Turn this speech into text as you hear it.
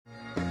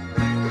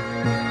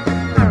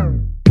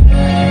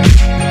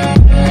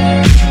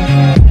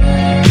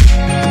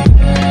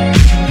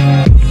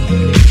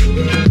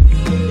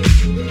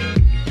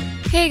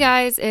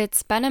Guys,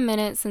 it's been a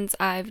minute since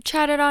I've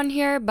chatted on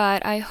here,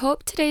 but I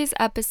hope today's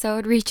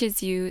episode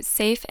reaches you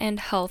safe and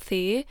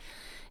healthy.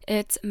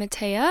 It's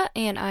Matea,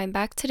 and I'm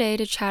back today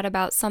to chat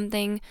about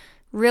something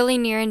really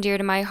near and dear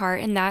to my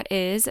heart, and that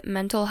is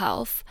mental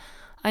health.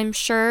 I'm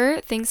sure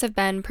things have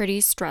been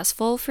pretty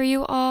stressful for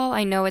you all.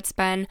 I know it's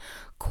been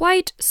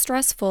quite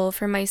stressful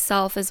for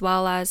myself as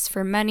well as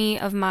for many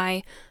of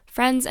my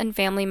friends and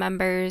family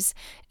members.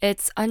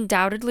 It's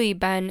undoubtedly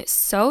been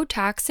so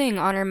taxing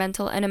on our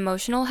mental and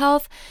emotional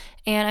health,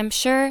 and I'm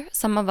sure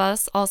some of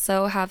us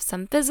also have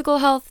some physical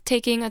health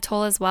taking a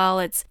toll as well.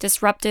 It's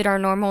disrupted our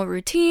normal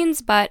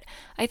routines, but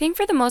I think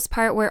for the most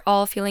part, we're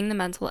all feeling the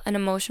mental and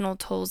emotional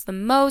tolls the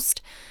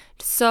most.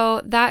 So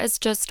that is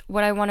just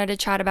what I wanted to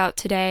chat about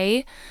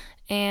today.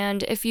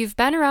 And if you've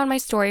been around my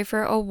story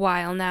for a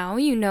while now,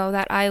 you know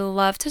that I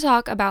love to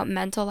talk about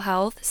mental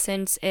health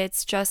since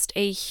it's just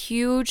a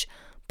huge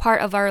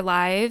part of our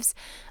lives.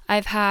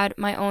 I've had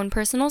my own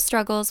personal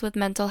struggles with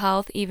mental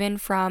health even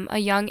from a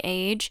young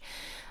age.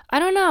 I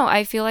don't know,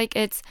 I feel like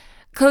it's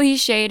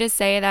cliche to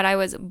say that I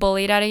was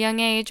bullied at a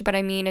young age, but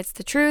I mean, it's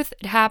the truth.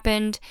 It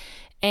happened.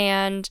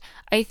 And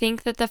I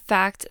think that the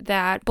fact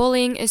that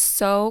bullying is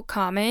so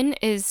common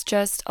is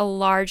just a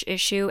large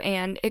issue,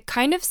 and it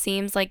kind of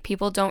seems like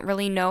people don't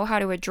really know how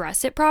to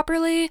address it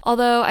properly.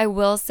 Although I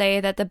will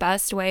say that the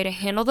best way to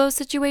handle those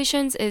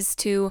situations is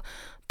to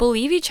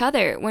believe each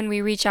other when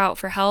we reach out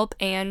for help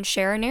and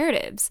share our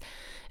narratives.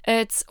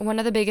 It's one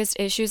of the biggest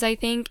issues, I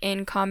think,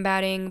 in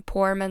combating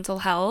poor mental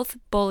health,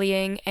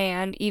 bullying,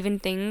 and even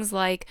things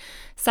like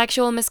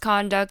sexual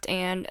misconduct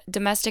and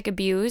domestic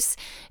abuse.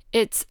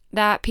 It's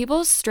that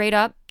people straight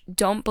up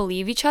don't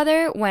believe each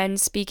other when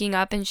speaking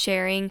up and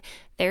sharing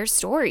their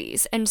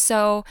stories. And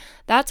so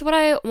that's what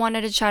I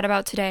wanted to chat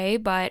about today,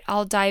 but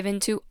I'll dive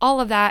into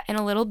all of that in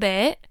a little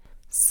bit.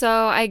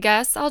 So I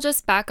guess I'll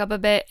just back up a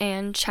bit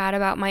and chat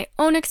about my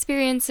own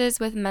experiences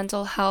with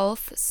mental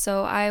health.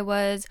 So I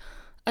was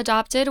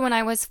adopted when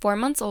I was 4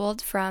 months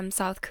old from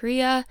South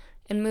Korea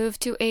and moved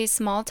to a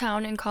small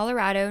town in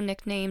Colorado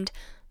nicknamed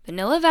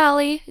Vanilla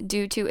Valley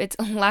due to its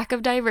lack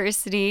of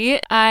diversity.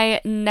 I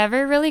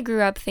never really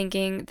grew up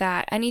thinking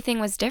that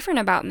anything was different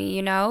about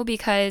me,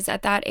 because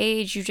at that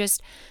age you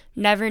just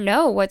never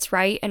know what's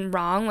right and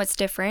wrong, what's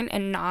different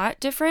and not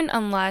different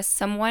unless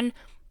someone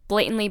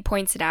blatantly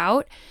points it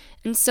out.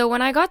 And so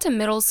when I got to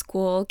middle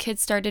school,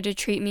 kids started to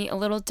treat me a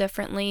little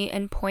differently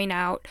and point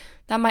out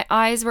that my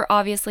eyes were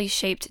obviously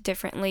shaped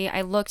differently.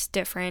 I looked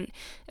different.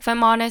 If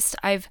I'm honest,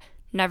 I've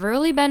never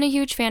really been a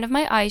huge fan of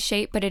my eye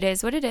shape, but it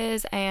is what it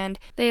is, and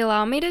they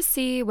allow me to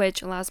see,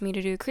 which allows me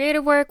to do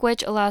creative work,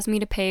 which allows me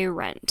to pay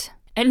rent.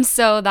 And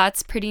so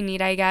that's pretty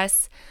neat, I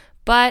guess.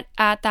 But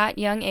at that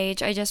young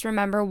age, I just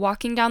remember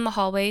walking down the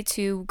hallway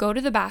to go to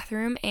the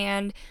bathroom,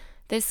 and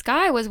this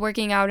guy was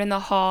working out in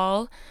the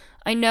hall.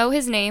 I know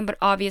his name, but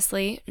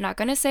obviously not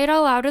going to say it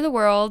out loud to the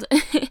world.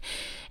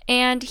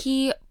 And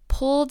he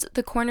pulled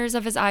the corners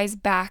of his eyes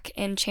back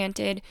and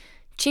chanted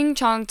 "Ching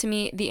Chong" to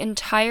me the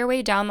entire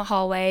way down the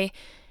hallway,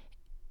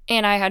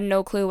 and I had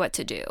no clue what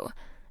to do.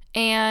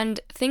 And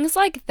things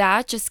like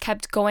that just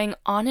kept going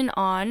on,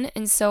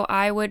 and so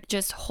I would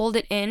just hold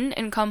it in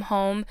and come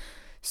home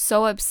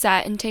so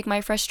upset and take my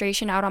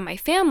frustration out on my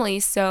family.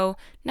 So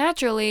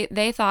naturally,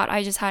 they thought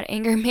I just had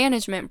anger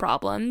management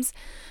problems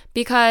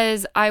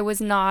because I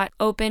was not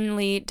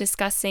openly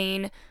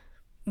discussing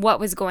what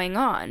was going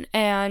on.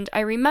 And I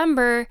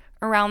remember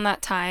around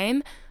that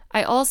time,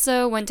 I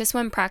also went to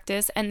swim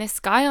practice, and this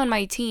guy on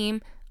my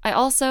team, I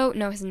also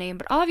know his name,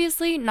 but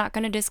obviously not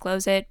going to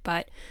disclose it,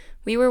 but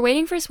we were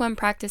waiting for swim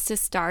practice to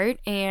start,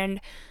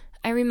 and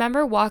I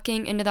remember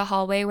walking into the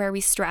hallway where we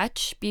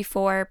stretch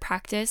before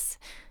practice,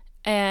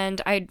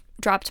 and I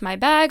dropped my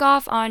bag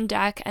off on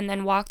deck and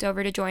then walked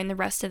over to join the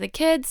rest of the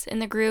kids in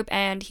the group,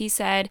 and he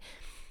said,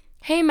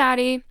 "Hey,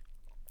 Maddie,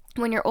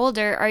 when you're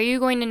older, are you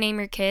going to name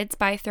your kids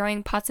by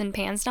throwing pots and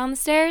pans down the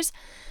stairs?"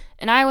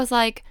 And I was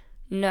like,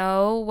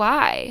 "No,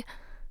 why?"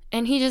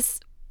 And he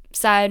just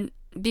said,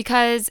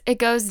 "Because it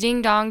goes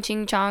ding dong,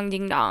 ching chong,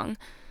 ding dong."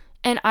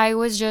 And I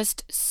was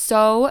just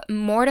so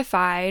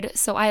mortified,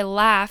 so I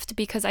laughed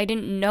because I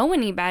didn't know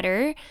any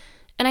better.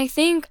 And I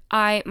think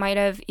I might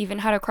have even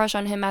had a crush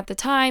on him at the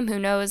time, who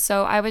knows?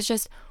 So I was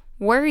just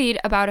worried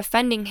about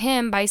offending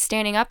him by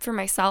standing up for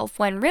myself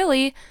when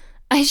really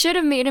I should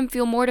have made him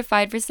feel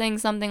mortified for saying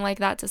something like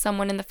that to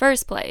someone in the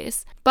first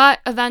place. But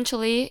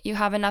eventually you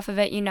have enough of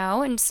it,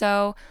 and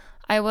so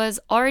I was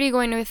already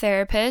going to a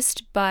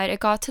therapist, but it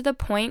got to the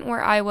point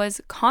where I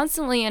was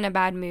constantly in a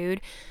bad mood.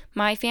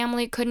 My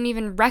family couldn't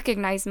even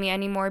recognize me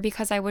anymore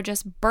because I would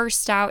just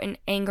burst out in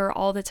anger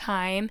all the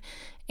time.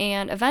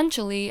 And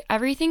eventually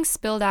everything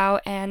spilled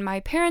out, and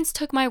my parents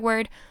took my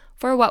word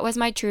for what was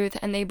my truth,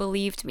 and they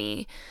believed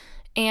me.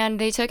 And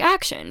they took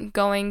action,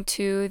 going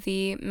to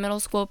the middle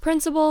school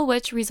principal,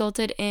 which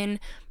resulted in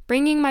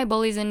bringing my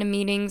bullies into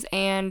meetings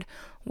and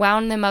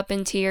wound them up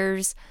in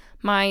tears.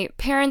 My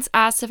parents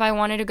asked if I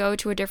wanted to go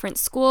to a different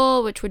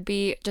school, which would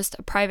be just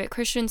a private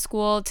Christian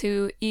school,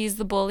 to ease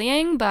the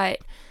bullying, but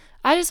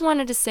I just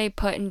wanted to stay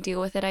put and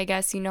deal with it, I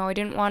guess. I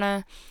didn't want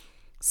to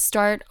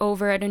start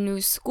over at a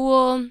new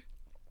school,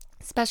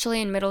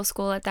 especially in middle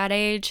school at that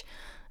age.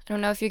 I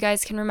don't know if you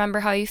guys can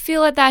remember how you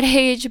feel at that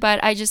age,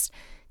 but I just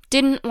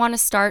didn't want to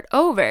start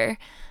over.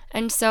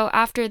 And so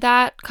after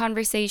that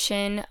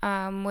conversation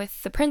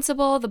with the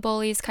principal, the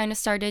bullies kind of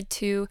started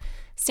to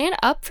stand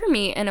up for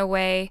me in a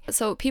way.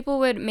 So people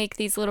would make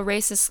these little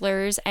racist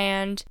slurs,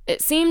 and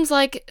it seems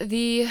like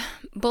the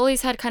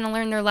bullies had kind of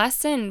learned their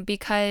lesson,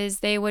 because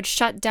they would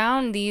shut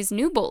down these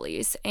new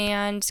bullies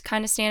and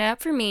kind of stand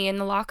up for me in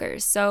the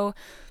lockers. So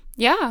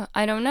yeah,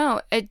 I don't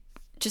know.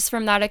 Just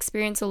from that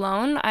experience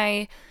alone,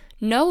 I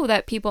know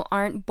that people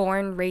aren't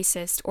born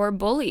racist or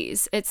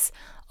bullies. It's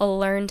a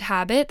learned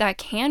habit that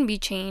can be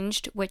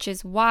changed, which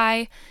is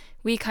why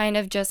we kind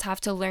of just have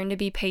to learn to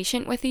be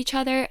patient with each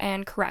other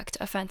and correct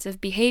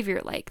offensive behavior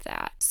like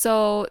that.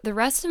 So the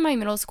rest of my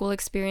middle school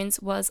experience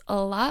was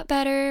a lot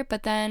better,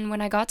 but then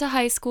when I got to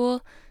high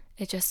school,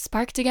 it just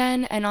sparked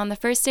again. And on the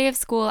first day of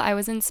school, I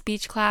was in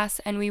speech class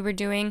and we were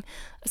doing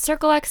a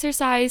circle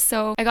exercise.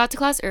 So I got to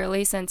class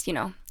early since,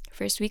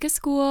 first week of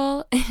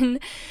school. And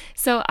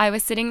so I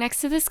was sitting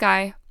next to this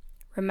guy,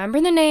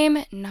 remember the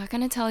name, not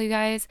gonna tell you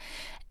guys.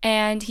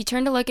 And he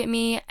turned to look at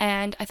me,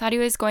 and I thought he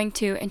was going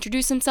to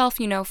introduce himself,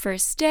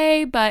 first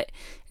day, but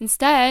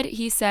instead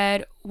he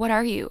said, "What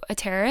are you, a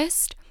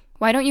terrorist?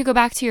 Why don't you go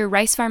back to your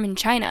rice farm in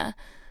China?"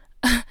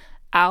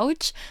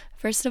 Ouch.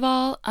 First of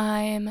all,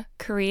 I'm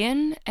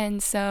Korean,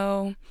 and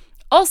so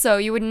also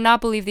you would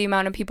not believe the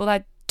amount of people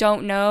that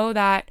don't know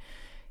that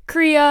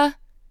Korea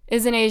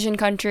is an Asian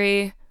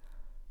country.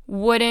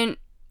 Wouldn't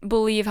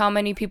believe how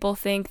many people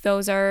think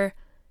those are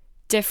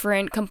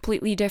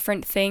completely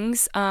different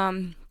things.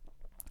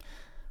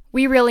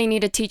 We really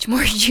need to teach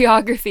more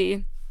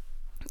geography,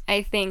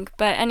 I think.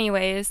 But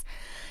anyways,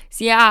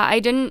 so yeah, I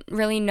didn't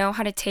really know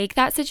how to take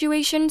that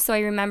situation. So I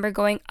remember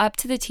going up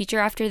to the teacher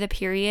after the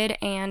period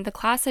and the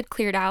class had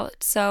cleared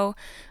out. So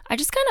I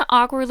just kind of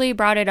awkwardly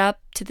brought it up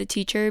to the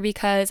teacher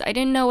because I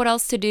didn't know what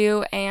else to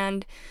do.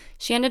 And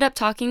she ended up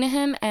talking to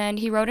him and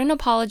he wrote an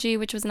apology,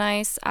 which was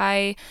nice.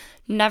 I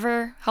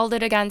never held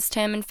it against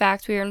him. In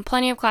fact, we were in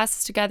plenty of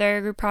classes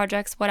together, group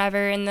projects,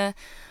 whatever, in the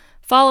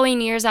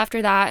following years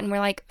after that, and we're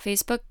like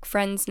Facebook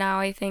friends now,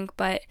 I think.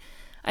 But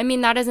I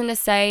mean, that isn't to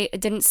say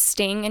it didn't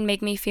sting and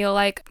make me feel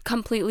like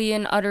completely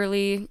and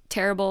utterly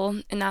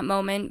terrible in that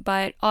moment.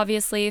 But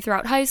obviously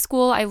throughout high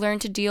school, I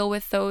learned to deal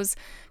with those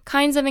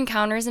kinds of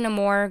encounters in a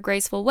more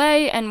graceful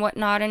way and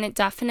whatnot, and it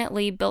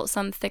definitely built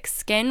some thick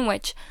skin,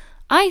 which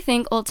I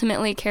think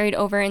ultimately carried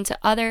over into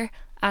other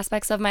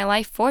aspects of my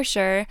life for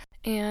sure.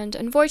 And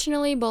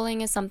unfortunately,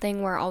 bullying is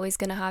something we're always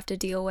going to have to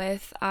deal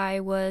with. I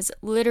was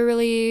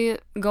literally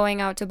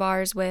going out to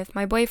bars with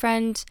my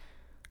boyfriend,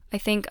 I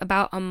think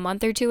about a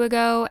month or two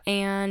ago,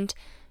 and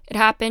it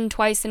happened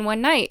twice in one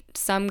night.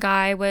 Some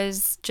guy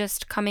was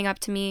just coming up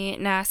to me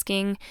and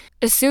asking,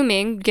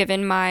 assuming,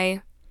 given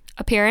my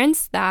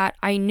appearance, that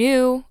I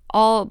knew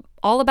all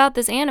about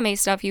this anime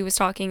stuff he was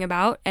talking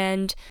about,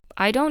 and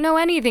I don't know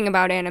anything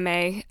about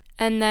anime.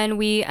 And then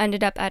we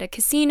ended up at a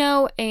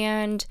casino,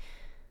 and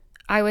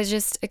I was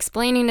just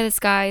explaining to this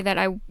guy that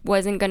I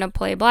wasn't going to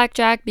play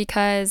blackjack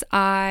because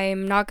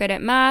I'm not good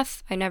at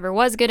math. I never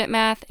was good at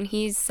math. And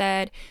he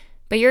said,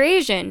 "But you're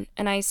Asian."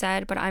 And I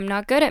said, "But I'm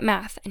not good at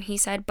math." And he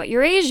said, "But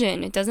you're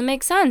Asian. It doesn't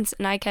make sense."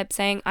 And I kept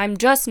saying, "I'm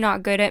just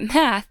not good at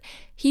math."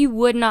 He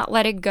would not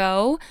let it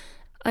go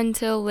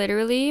until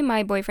literally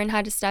my boyfriend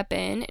had to step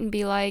in and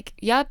be like,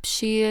 "Yep,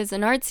 she is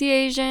an artsy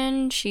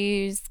Asian.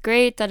 She's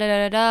great,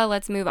 da-da-da-da-da,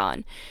 let's move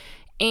on."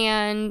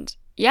 And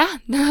yeah,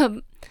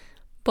 the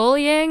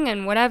bullying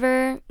and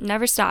whatever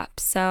never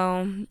stops,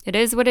 so it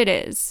is what it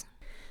is.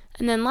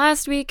 And then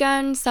last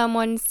weekend,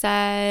 someone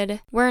said,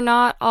 "We're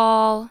not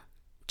all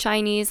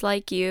Chinese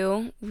like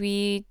you.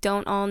 We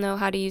don't all know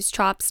how to use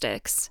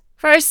chopsticks."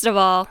 First of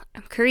all,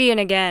 I'm Korean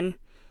again.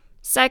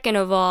 Second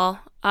of all,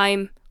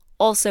 I'm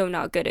also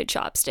not good at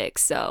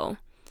chopsticks, so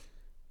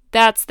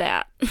that's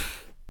that.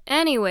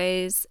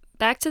 Anyways,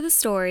 back to the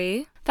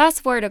story.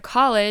 Fast forward to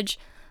college,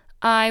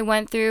 I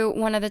went through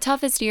one of the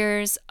toughest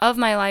years of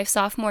my life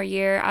sophomore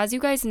year. As you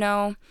guys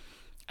know,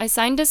 I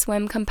signed to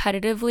swim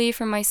competitively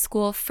for my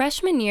school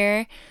freshman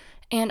year,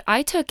 and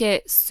I took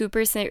it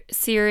super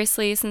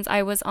seriously since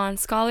I was on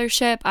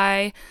scholarship.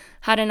 I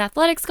had an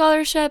athletic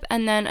scholarship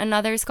and then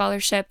another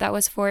scholarship that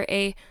was for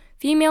a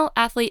female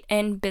athlete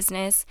in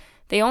business.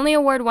 They only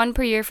award one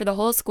per year for the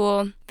whole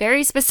school.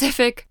 Very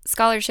specific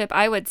scholarship,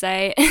 I would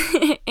say.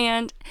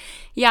 And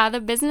yeah,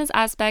 the business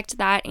aspect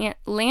that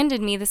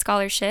landed me the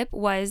scholarship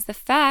was the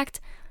fact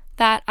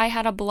that I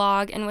had a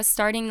blog and was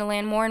starting to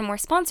land more and more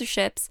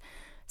sponsorships.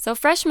 So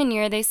freshman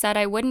year, they said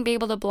I wouldn't be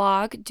able to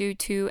blog due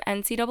to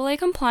NCAA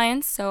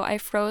compliance, so I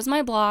froze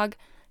my blog,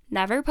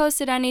 never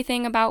posted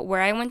anything about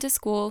where I went to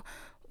school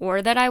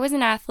or that I was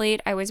an athlete.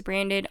 I was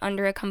branded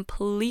under a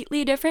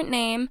completely different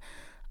name.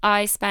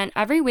 I spent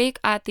every week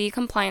at the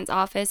compliance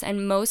office,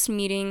 and most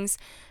meetings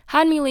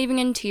had me leaving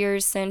in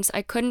tears since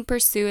I couldn't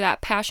pursue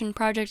that passion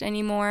project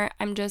anymore.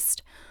 I'm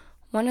just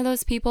one of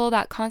those people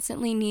that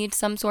constantly need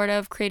some sort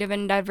of creative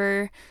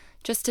endeavor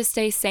just to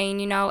stay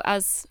sane,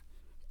 as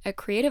a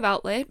creative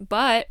outlet.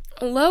 But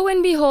lo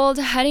and behold,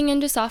 heading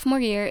into sophomore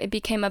year, it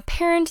became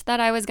apparent that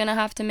I was going to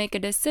have to make a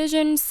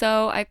decision.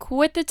 So I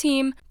quit the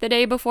team the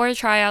day before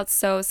tryouts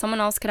so someone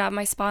else could have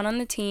my spot on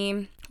the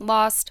team.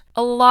 Lost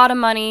a lot of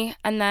money,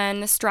 and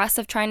then the stress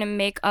of trying to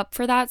make up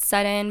for that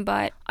set in,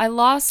 but I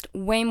lost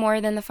way more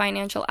than the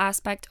financial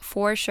aspect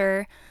for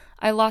sure.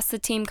 I lost the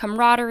team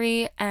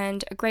camaraderie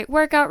and a great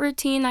workout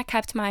routine that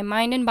kept my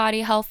mind and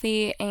body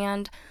healthy,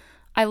 and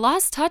I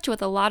lost touch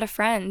with a lot of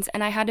friends,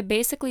 and I had to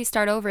basically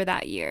start over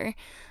that year.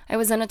 I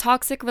was in a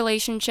toxic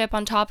relationship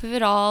on top of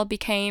it all,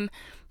 became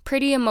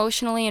pretty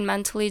emotionally and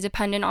mentally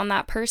dependent on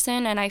that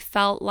person, and I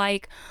felt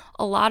like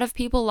a lot of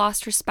people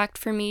lost respect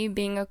for me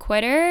being a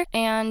quitter,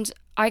 and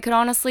I could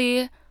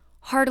honestly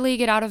hardly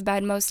get out of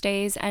bed most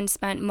days and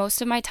spent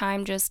most of my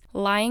time just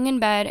lying in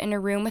bed in a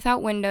room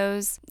without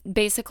windows,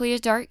 basically a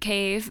dark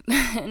cave.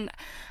 And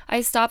I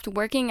stopped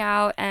working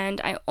out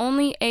and I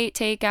only ate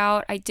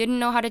takeout. I didn't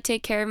know how to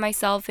take care of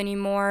myself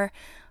anymore.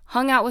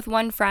 Hung out with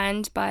one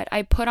friend, but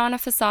I put on a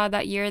facade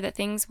that year that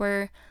things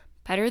were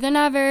better than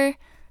ever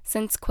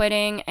since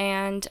quitting,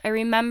 and I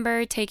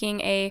remember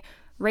taking a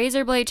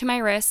razor blade to my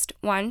wrist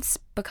once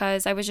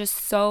because I was just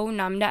so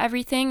numb to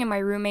everything, and my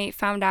roommate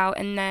found out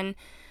and then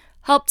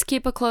helped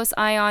keep a close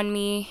eye on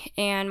me,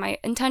 and my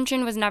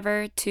intention was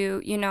never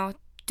to,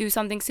 do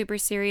something super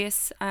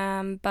serious,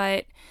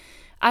 but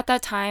at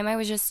that time I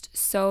was just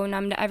so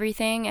numb to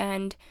everything,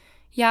 and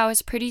yeah, it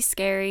was pretty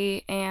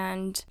scary.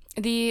 And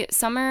the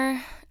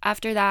summer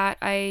after that,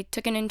 I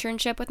took an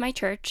internship with my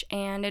church,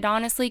 and it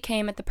honestly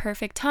came at the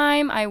perfect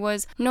time. I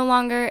was no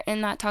longer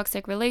in that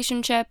toxic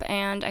relationship,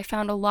 and I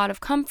found a lot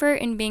of comfort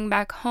in being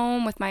back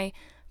home with my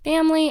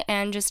family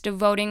and just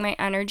devoting my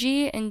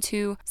energy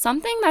into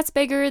something that's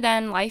bigger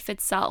than life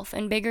itself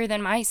and bigger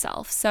than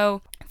myself.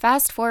 So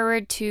fast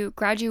forward to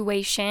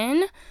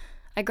graduation.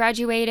 I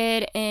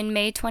graduated in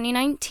May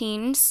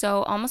 2019,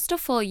 so almost a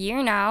full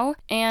year now,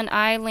 and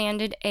I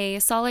landed a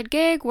solid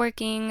gig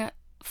working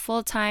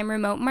full-time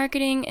remote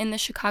marketing in the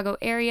Chicago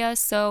area,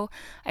 so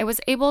I was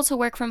able to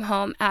work from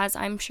home, as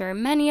I'm sure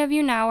many of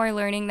you now are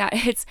learning that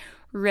it's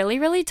really,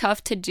 really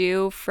tough to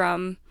do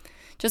from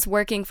just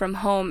working from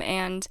home,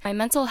 and my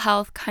mental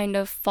health kind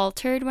of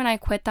faltered when I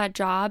quit that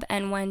job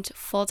and went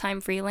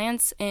full-time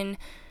freelance in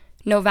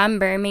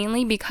November,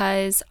 mainly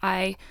because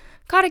I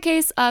got a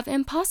case of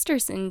imposter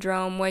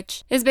syndrome,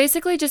 which is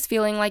basically just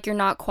feeling like you're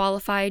not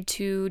qualified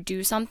to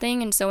do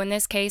something. And so in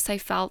this case, I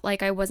felt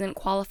like I wasn't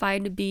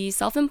qualified to be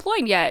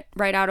self-employed yet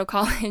right out of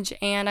college,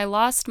 and I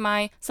lost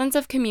my sense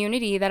of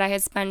community that I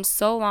had spent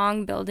so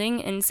long building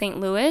in St.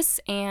 Louis,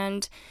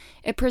 and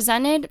it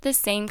presented the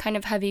same kind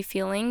of heavy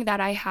feeling that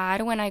I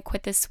had when I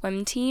quit the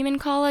swim team in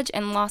college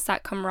and lost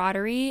that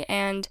camaraderie.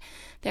 And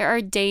there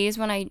are days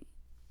when I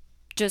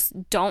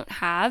just don't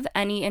have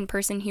any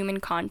in-person human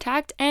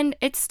contact, and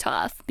it's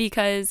tough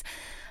because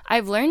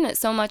I've learned that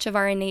so much of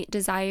our innate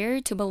desire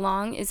to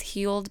belong is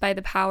healed by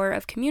the power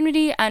of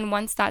community, and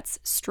once that's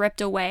stripped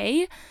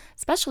away,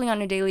 especially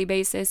on a daily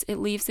basis, it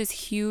leaves this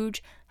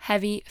huge,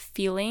 heavy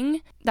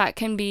feeling that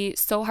can be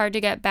so hard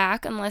to get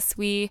back unless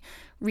we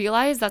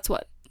realize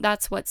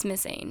that's what's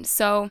missing.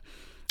 So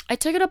I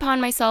took it upon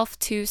myself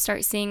to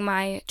start seeing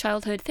my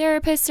childhood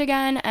therapist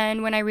again,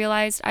 and when I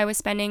realized I was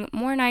spending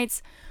more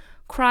nights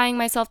crying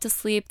myself to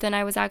sleep than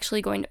I was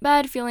actually going to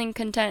bed, feeling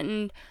content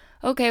and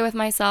okay with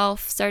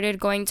myself, started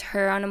going to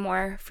her on a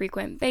more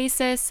frequent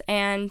basis.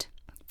 And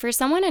for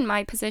someone in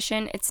my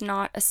position, it's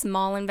not a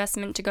small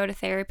investment to go to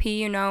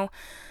therapy,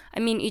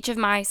 each of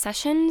my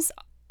sessions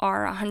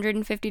are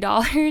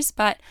 $150,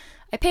 but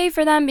I pay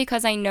for them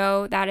because I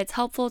know that it's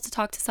helpful to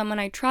talk to someone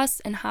I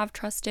trust and have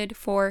trusted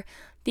for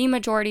the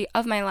majority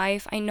of my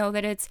life. I know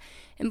that it's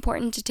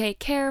important to take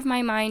care of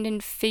my mind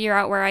and figure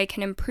out where I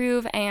can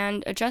improve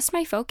and adjust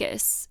my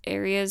focus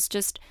areas,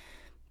 just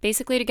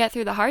basically to get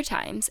through the hard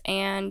times.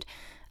 And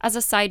as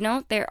a side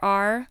note, there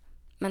are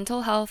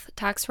mental health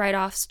tax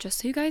write-offs, just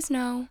so you guys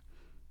know.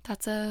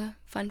 That's a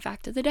fun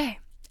fact of the day.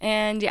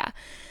 And yeah,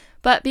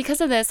 but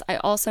because of this, I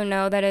also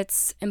know that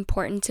it's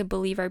important to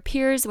believe our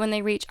peers when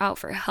they reach out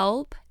for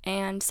help,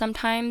 and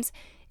sometimes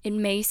it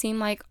may seem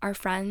like our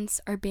friends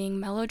are being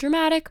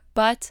melodramatic,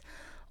 but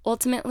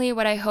ultimately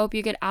what I hope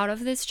you get out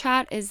of this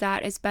chat is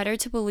that it's better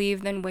to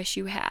believe than wish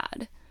you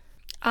had.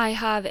 I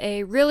have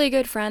a really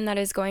good friend that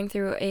is going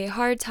through a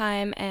hard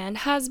time and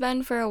has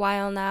been for a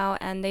while now,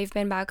 and they've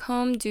been back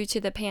home due to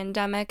the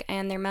pandemic,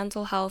 and their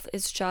mental health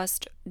is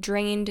just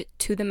drained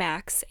to the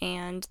max.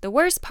 And the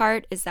worst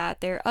part is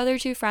that their other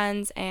two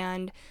friends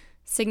and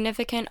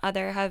significant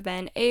other have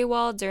been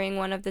AWOL during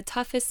one of the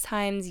toughest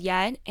times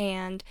yet,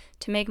 and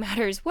to make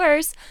matters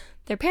worse,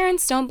 their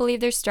parents don't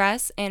believe their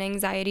stress and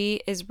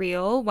anxiety is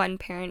real, one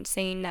parent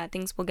saying that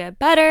things will get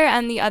better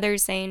and the other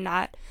saying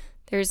that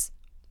there's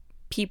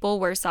people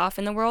worse off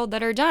in the world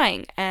that are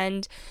dying.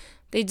 And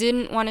they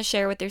didn't want to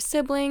share with their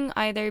sibling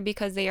either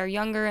because they are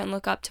younger and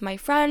look up to my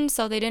friend,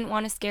 so they didn't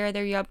want to scare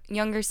their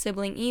younger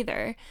sibling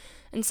either.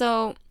 And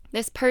so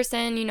this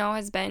person,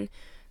 has been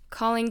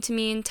calling to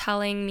me and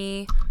telling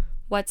me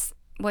what's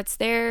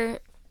their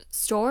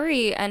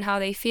story and how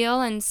they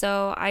feel. And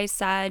so I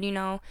said,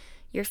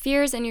 your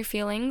fears and your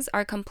feelings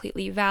are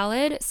completely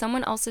valid.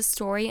 Someone else's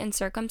story and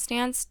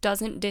circumstance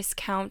doesn't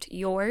discount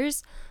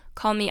yours.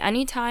 Call me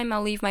anytime.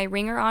 I'll leave my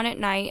ringer on at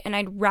night, and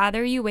I'd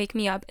rather you wake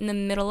me up in the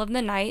middle of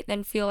the night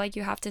than feel like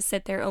you have to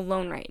sit there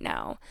alone right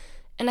now.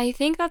 And I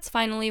think that's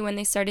finally when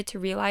they started to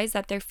realize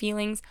that their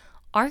feelings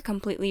are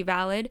completely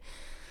valid.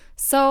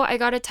 So I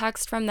got a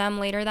text from them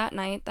later that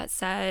night that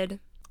said,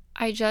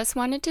 I just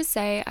wanted to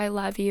say I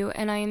love you,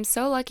 and I am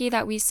so lucky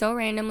that we so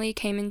randomly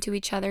came into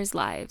each other's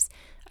lives.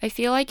 I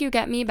feel like you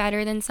get me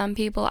better than some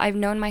people I've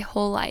known my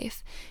whole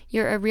life.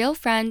 You're a real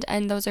friend,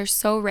 and those are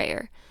so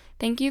rare.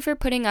 Thank you for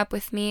putting up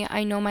with me.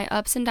 I know my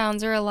ups and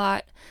downs are a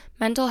lot.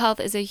 Mental health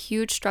is a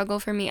huge struggle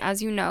for me,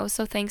 as you know,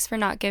 so thanks for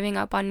not giving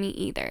up on me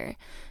either.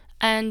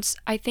 And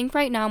I think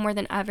right now more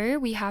than ever,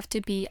 we have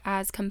to be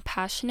as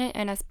compassionate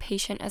and as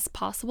patient as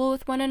possible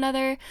with one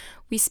another.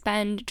 We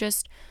spend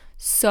just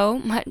so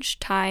much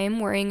time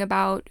worrying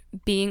about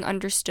being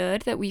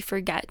understood that we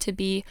forget to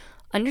be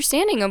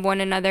understanding of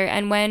one another.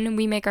 And when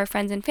we make our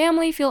friends and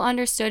family feel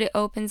understood, it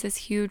opens this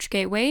huge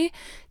gateway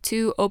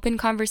to open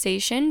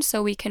conversation,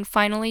 so we can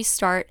finally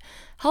start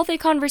healthy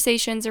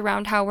conversations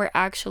around how we're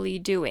actually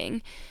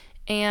doing.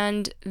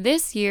 And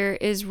this year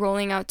is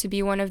rolling out to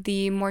be one of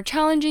the more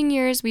challenging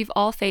years we've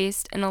all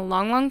faced in a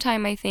long, long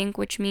time, I think,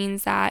 which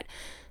means that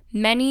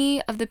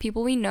many of the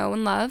people we know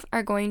and love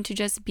are going to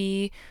just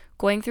be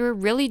going through a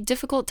really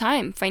difficult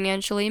time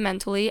financially,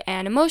 mentally,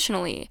 and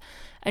emotionally.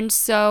 And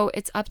so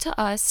it's up to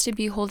us to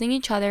be holding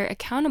each other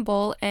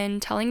accountable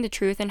and telling the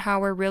truth and how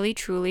we're really,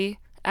 truly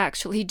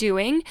actually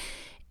doing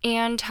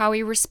and how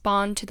we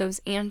respond to those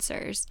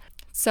answers.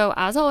 So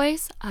as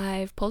always,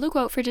 I've pulled a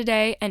quote for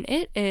today, and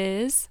it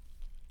is,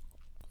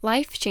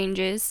 life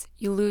changes.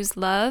 You lose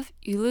love,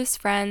 you lose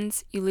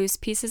friends, you lose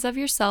pieces of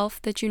yourself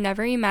that you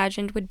never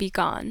imagined would be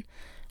gone.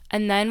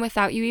 And then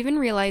without you even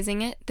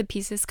realizing it, the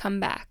pieces come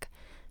back.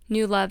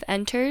 New love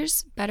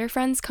enters, better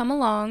friends come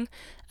along,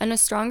 and a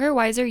stronger,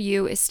 wiser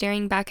you is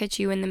staring back at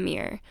you in the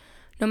mirror.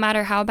 No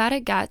matter how bad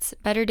it gets,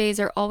 better days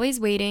are always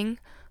waiting,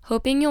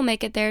 hoping you'll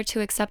make it there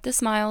to accept the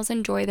smiles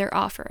and joy they're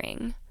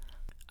offering.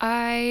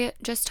 I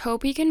just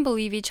hope we can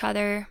believe each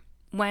other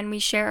when we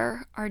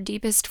share our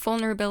deepest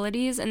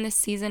vulnerabilities in this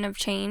season of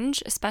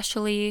change,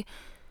 especially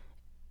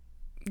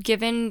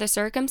given the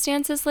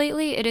circumstances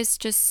lately. It is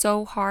just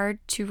so hard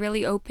to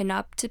really open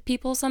up to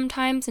people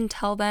sometimes and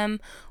tell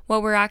them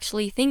what we're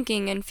actually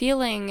thinking and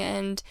feeling,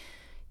 and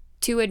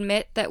to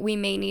admit that we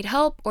may need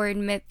help or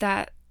admit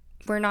that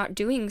we're not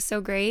doing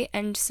so great.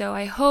 And so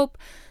I hope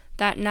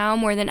that now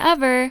more than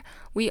ever,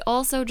 we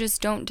also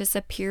just don't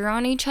disappear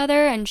on each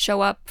other and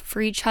show up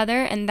for each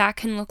other. And that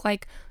can look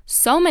like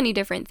so many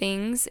different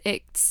things.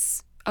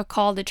 It's a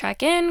call to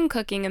check in,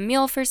 cooking a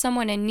meal for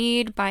someone in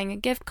need, buying a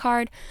gift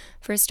card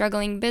for a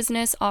struggling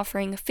business,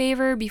 offering a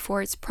favor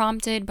before it's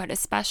prompted, but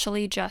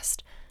especially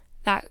just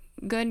that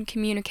good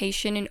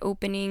communication and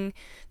opening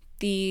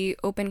the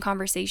open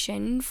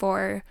conversation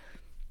for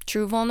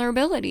true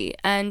vulnerability.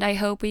 And I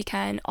hope we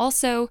can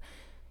also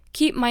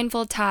keep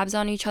mindful tabs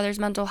on each other's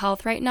mental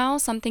health right now.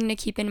 Something to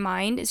keep in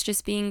mind is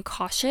just being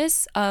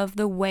cautious of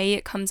the way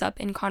it comes up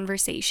in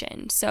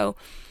conversation. So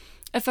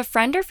if a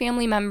friend or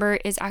family member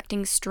is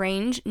acting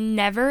strange,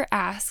 never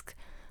ask,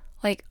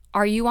 like,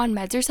 are you on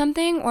meds or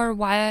something? Or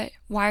why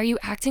are you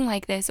acting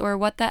like this? Or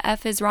what the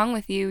F is wrong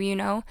with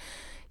you,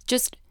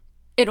 Just,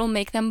 it'll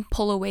make them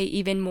pull away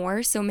even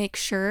more. So make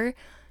sure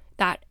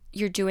that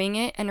you're doing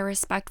it in a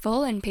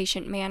respectful and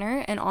patient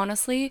manner. And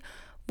honestly,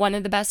 one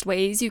of the best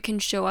ways you can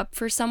show up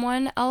for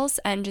someone else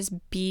and just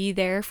be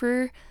there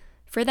for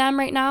them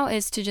right now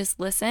is to just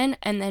listen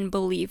and then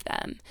believe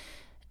them.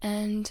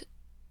 And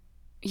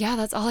yeah,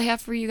 that's all I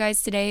have for you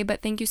guys today,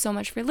 but thank you so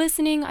much for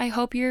listening. I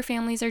hope your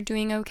families are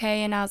doing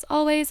okay, and as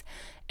always,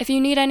 if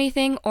you need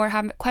anything or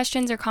have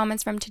questions or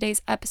comments from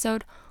today's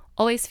episode,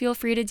 always feel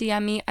free to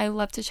DM me. I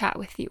love to chat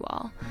with you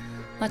all.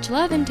 Much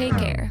love and take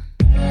care.